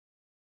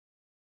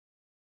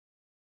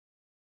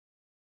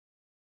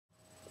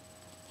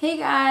Hey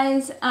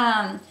guys,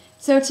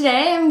 so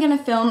today I'm going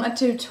to film a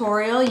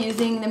tutorial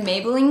using the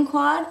Maybelline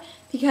Quad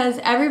because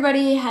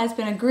everybody has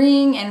been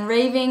agreeing and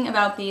raving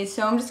about these,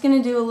 so I'm just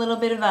going to do a little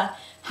bit of a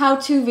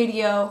how-to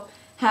video,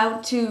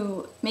 how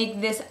to make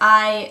this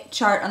eye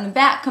chart on the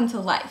back come to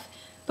life.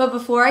 But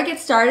before I get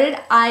started,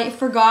 I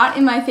forgot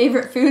in my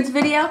favorite foods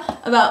video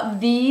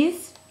about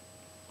these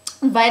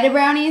Vita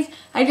Brownies.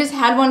 I just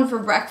had one for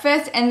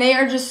breakfast and they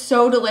are just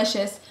so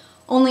delicious.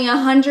 Only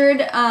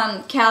 100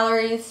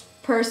 calories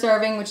per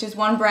serving, which is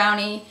one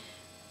brownie,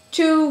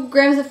 2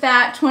 grams of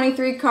fat,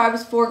 23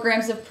 carbs, 4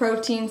 grams of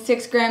protein,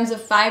 6 grams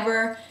of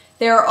fiber.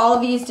 There are all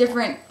these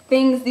different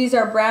things. These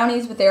are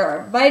brownies, but there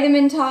are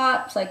vitamin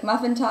tops, like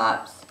muffin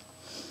tops.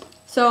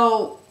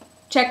 So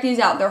check these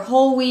out. They're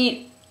whole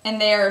wheat and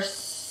they are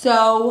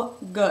so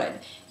good.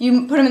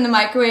 You put them in the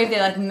microwave, they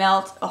like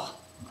melt. Oh.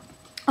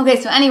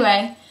 Okay, so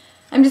anyway,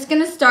 I'm just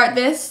gonna start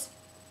this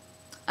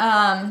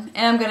and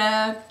I'm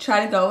gonna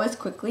try to go as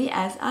quickly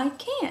as I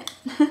can.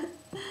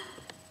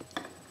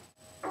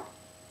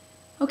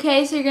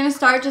 Okay, so you're going to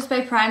start just by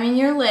priming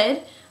your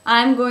lid.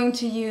 I'm going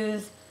to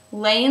use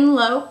Lay and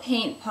Low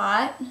Paint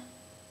Pot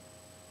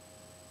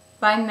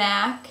by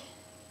MAC.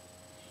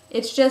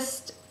 It's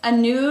just a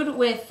nude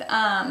with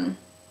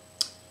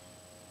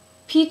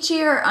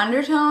peachier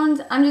undertones.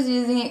 I'm just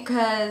using it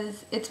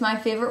because it's my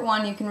favorite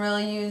one. You can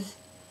really use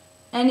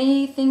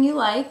anything you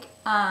like.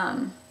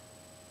 I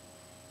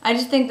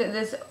just think that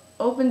this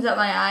opens up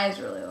my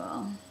eyes really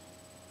well.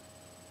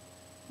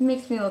 It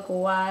makes me look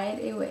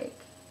wide awake.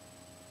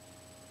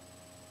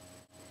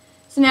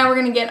 So now we're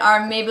going to get our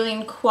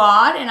Maybelline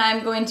Quad, and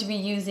I'm going to be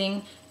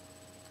using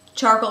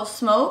Charcoal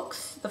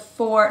Smokes, the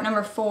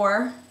number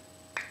 4.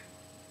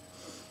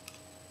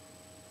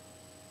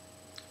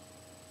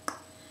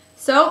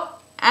 So,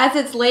 as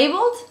it's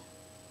labeled,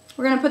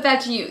 we're going to put that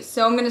to use.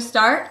 So I'm going to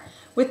start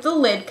with the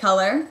lid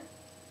color,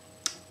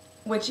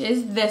 which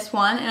is this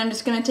one, and I'm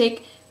just going to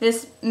take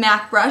this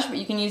MAC brush, but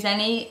you can use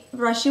any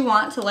brush you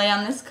want to lay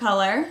on this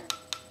color,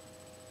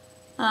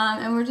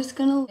 and we're just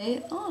going to lay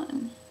it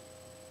on.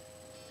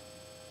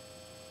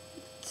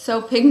 So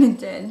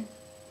pigmented.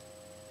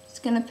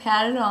 Just gonna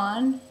pat it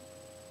on.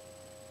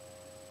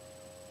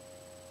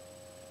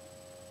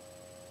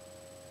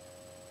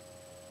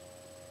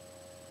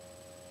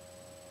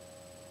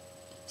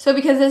 So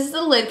because this is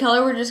the lid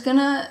color, we're just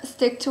gonna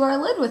stick to our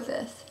lid with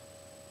this.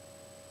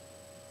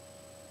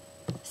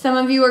 Some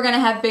of you are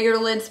gonna have bigger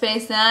lid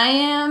space than I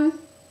am,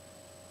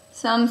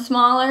 some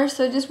smaller,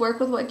 so just work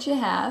with what you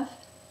have.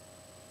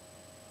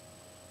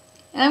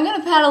 And I'm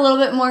gonna pat a little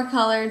bit more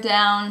color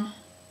down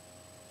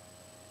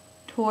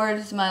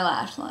towards my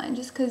lash line,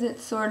 just because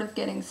it's sort of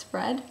getting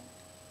spread.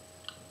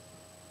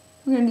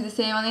 We're going to do the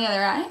same on the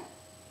other eye.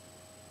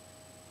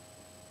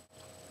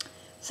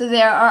 So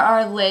there are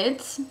our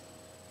lids.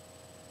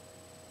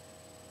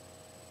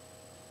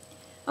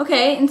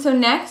 Okay, and so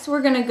next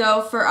we're going to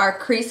go for our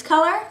crease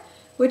color,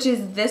 which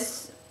is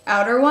this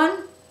outer one.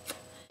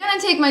 I'm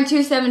going to take my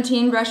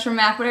 217 brush from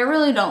MAC, but I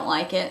really don't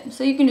like it,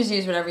 so you can just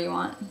use whatever you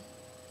want.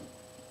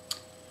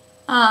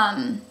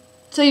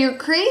 So your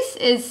crease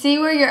is, see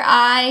where your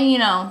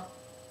eye,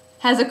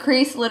 has a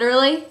crease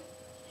literally?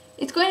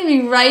 It's going to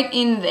be right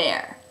in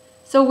there.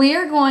 So we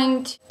are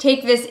going to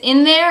take this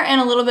in there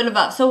and a little bit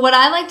above. So what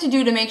I like to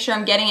do to make sure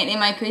I'm getting it in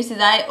my crease is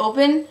I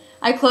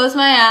close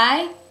my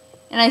eye,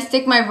 and I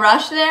stick my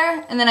brush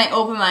there, and then I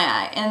open my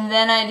eye, and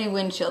then I do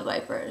windshield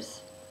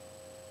wipers.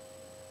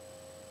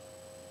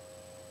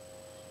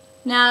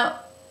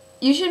 Now,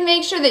 you should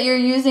make sure that you're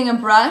using a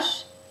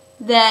brush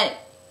that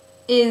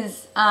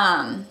is,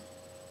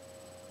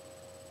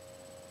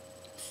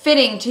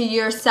 fitting to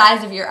your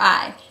size of your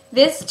eye.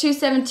 This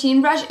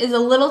 217 brush is a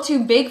little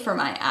too big for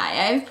my eye.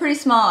 I have pretty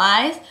small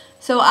eyes,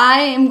 so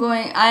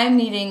I'm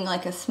needing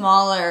like a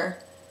smaller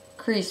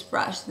crease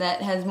brush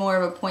that has more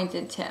of a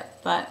pointed tip.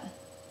 But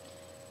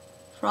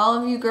for all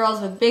of you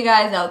girls with big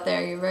eyes out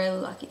there, you're very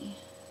lucky.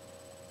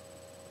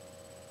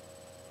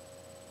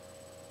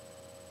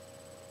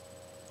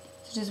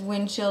 So just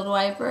windshield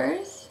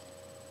wipers.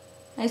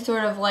 I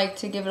sort of like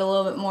to give it a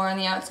little bit more on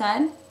the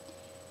outside. And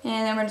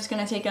then we're just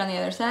going to take it on the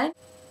other side.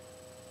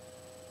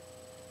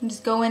 And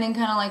just go in and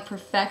kind of like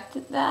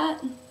perfect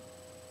that.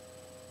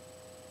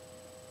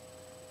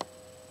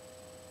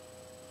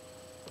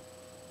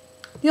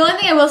 The only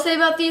thing I will say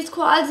about these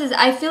quads is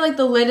I feel like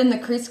the lid and the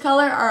crease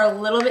color are a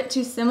little bit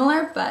too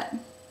similar, but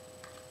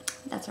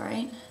that's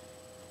alright.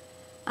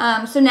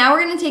 So now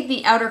we're going to take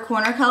the outer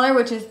corner color,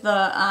 which is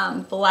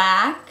the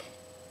black.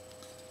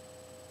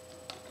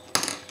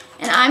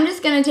 And I'm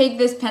just going to take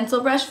this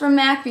pencil brush from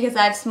MAC because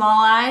I have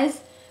small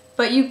eyes,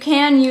 but you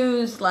can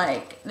use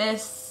like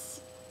this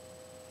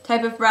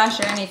type of brush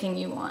or anything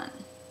you want.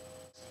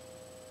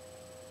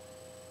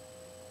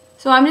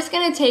 So I'm just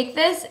going to take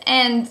this,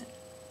 and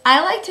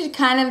I like to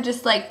kind of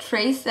just like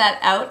trace that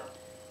out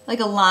like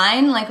a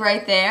line, like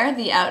right there,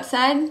 the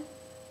outside.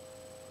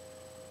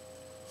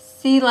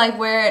 See like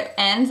where it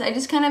ends? I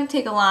just kind of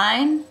take a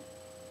line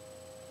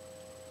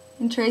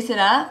and trace it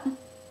up.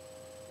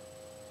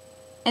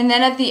 And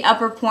then at the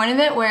upper point of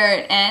it where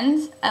it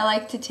ends, I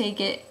like to take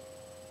it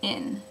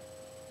in.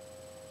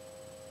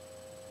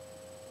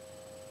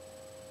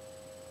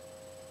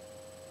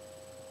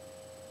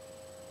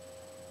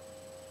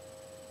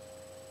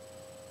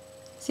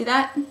 See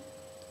that?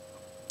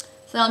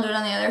 So I'll do it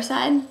on the other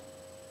side.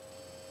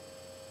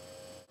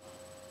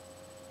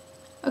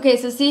 Okay,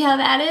 so see how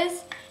that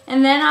is?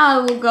 And then I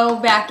will go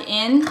back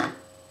in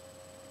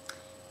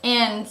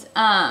and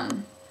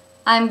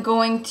I'm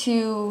going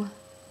to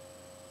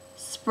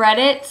spread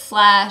it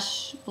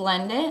 /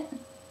 blend it.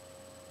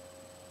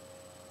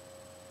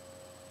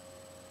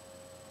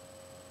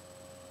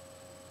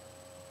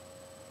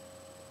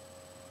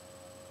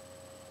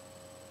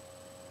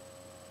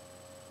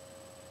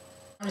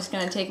 I'm just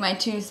going to take my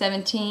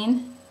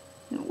 217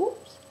 and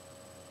whoops,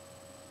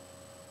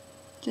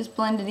 just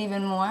blend it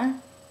even more.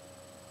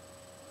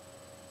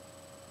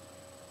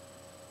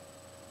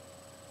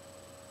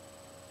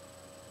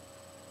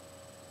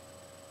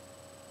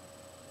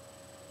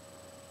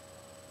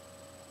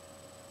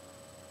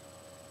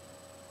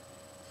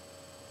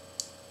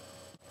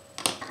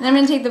 And I'm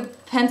going to take the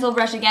pencil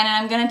brush again and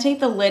I'm going to take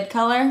the lid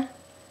color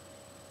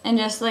and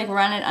just like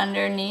run it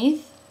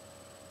underneath.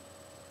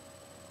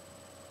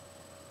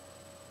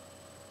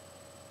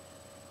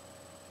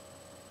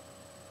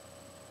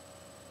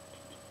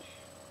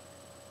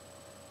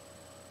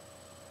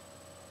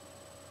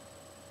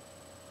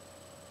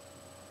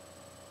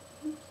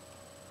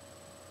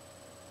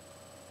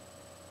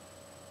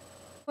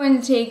 I'm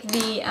going to take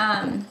the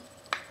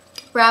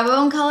brow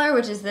bone color,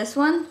 which is this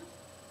one,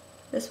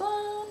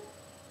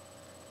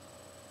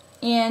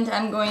 and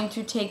I'm going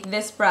to take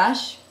this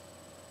brush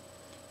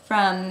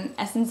from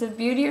Essence of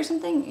Beauty or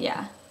something,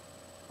 yeah.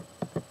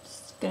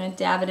 Just gonna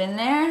dab it in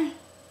there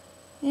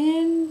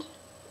and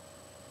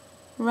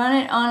run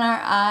it on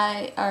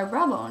our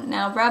brow bone.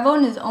 Now brow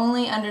bone is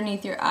only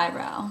underneath your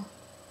eyebrow.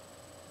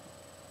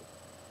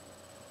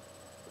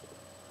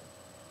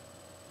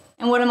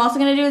 And what I'm also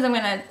gonna do is I'm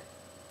gonna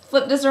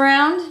flip this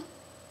around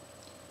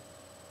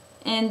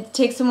and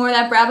take some more of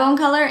that brow bone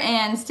color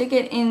and stick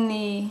it in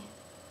the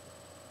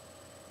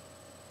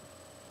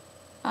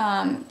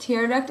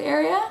tear duct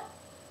area.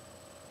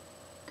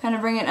 Kind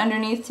of bring it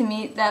underneath to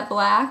meet that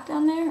black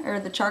down there, or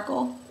the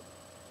charcoal.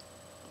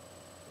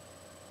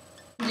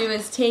 What I do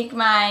is take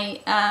my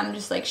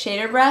just like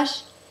shader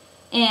brush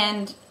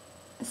and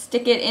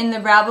stick it in the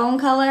brow bone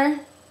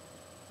color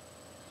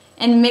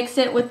and mix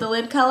it with the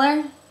lid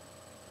color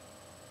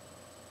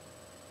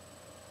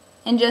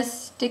and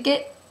just stick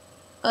it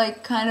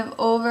like kind of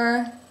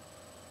over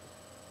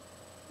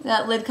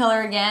that lid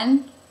color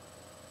again.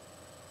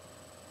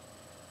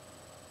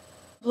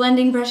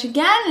 Blending brush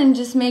again and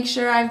just make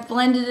sure I've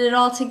blended it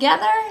all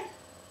together.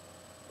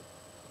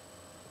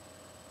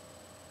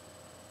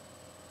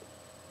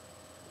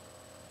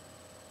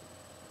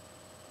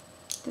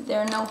 That there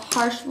are no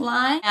harsh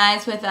lines.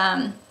 Eyes with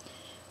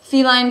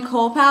Feline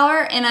Kohl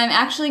Power, and I'm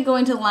actually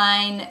going to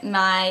line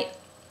my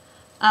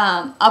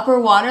upper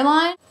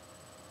waterline.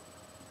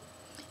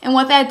 And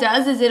what that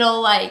does is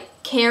it'll like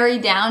carry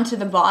down to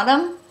the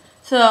bottom.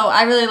 So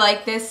I really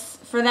like this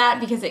for that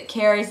because it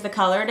carries the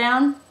color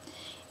down.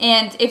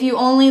 And if you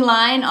only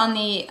line on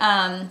the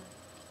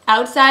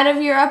outside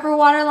of your upper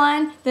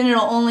waterline, then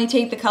it'll only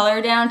take the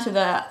color down to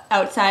the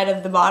outside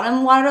of the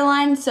bottom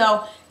waterline.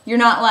 So you're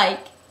not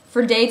like,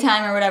 for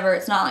daytime or whatever,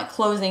 it's not like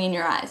closing in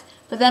your eyes.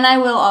 But then I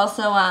will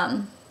also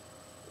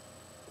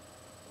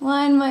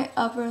line my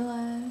upper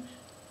lash.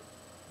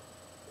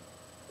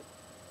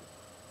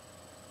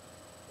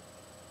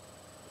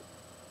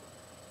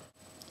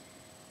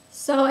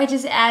 So I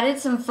just added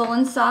some Full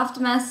and Soft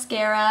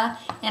mascara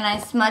and I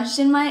smudged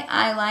in my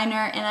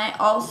eyeliner, and I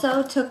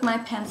also took my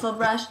pencil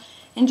brush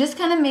and just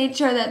kind of made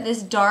sure that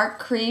this dark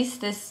crease,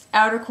 this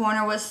outer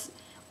corner, was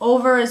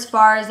over as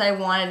far as I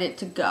wanted it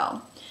to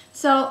go.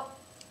 So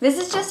this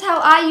is just how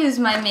I use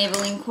my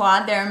Maybelline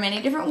Quad. There are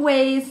many different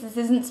ways. This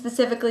isn't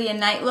specifically a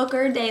night look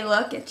or a day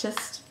look. It's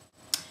just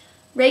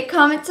rate,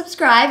 comment,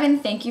 subscribe,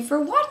 and thank you for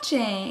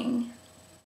watching.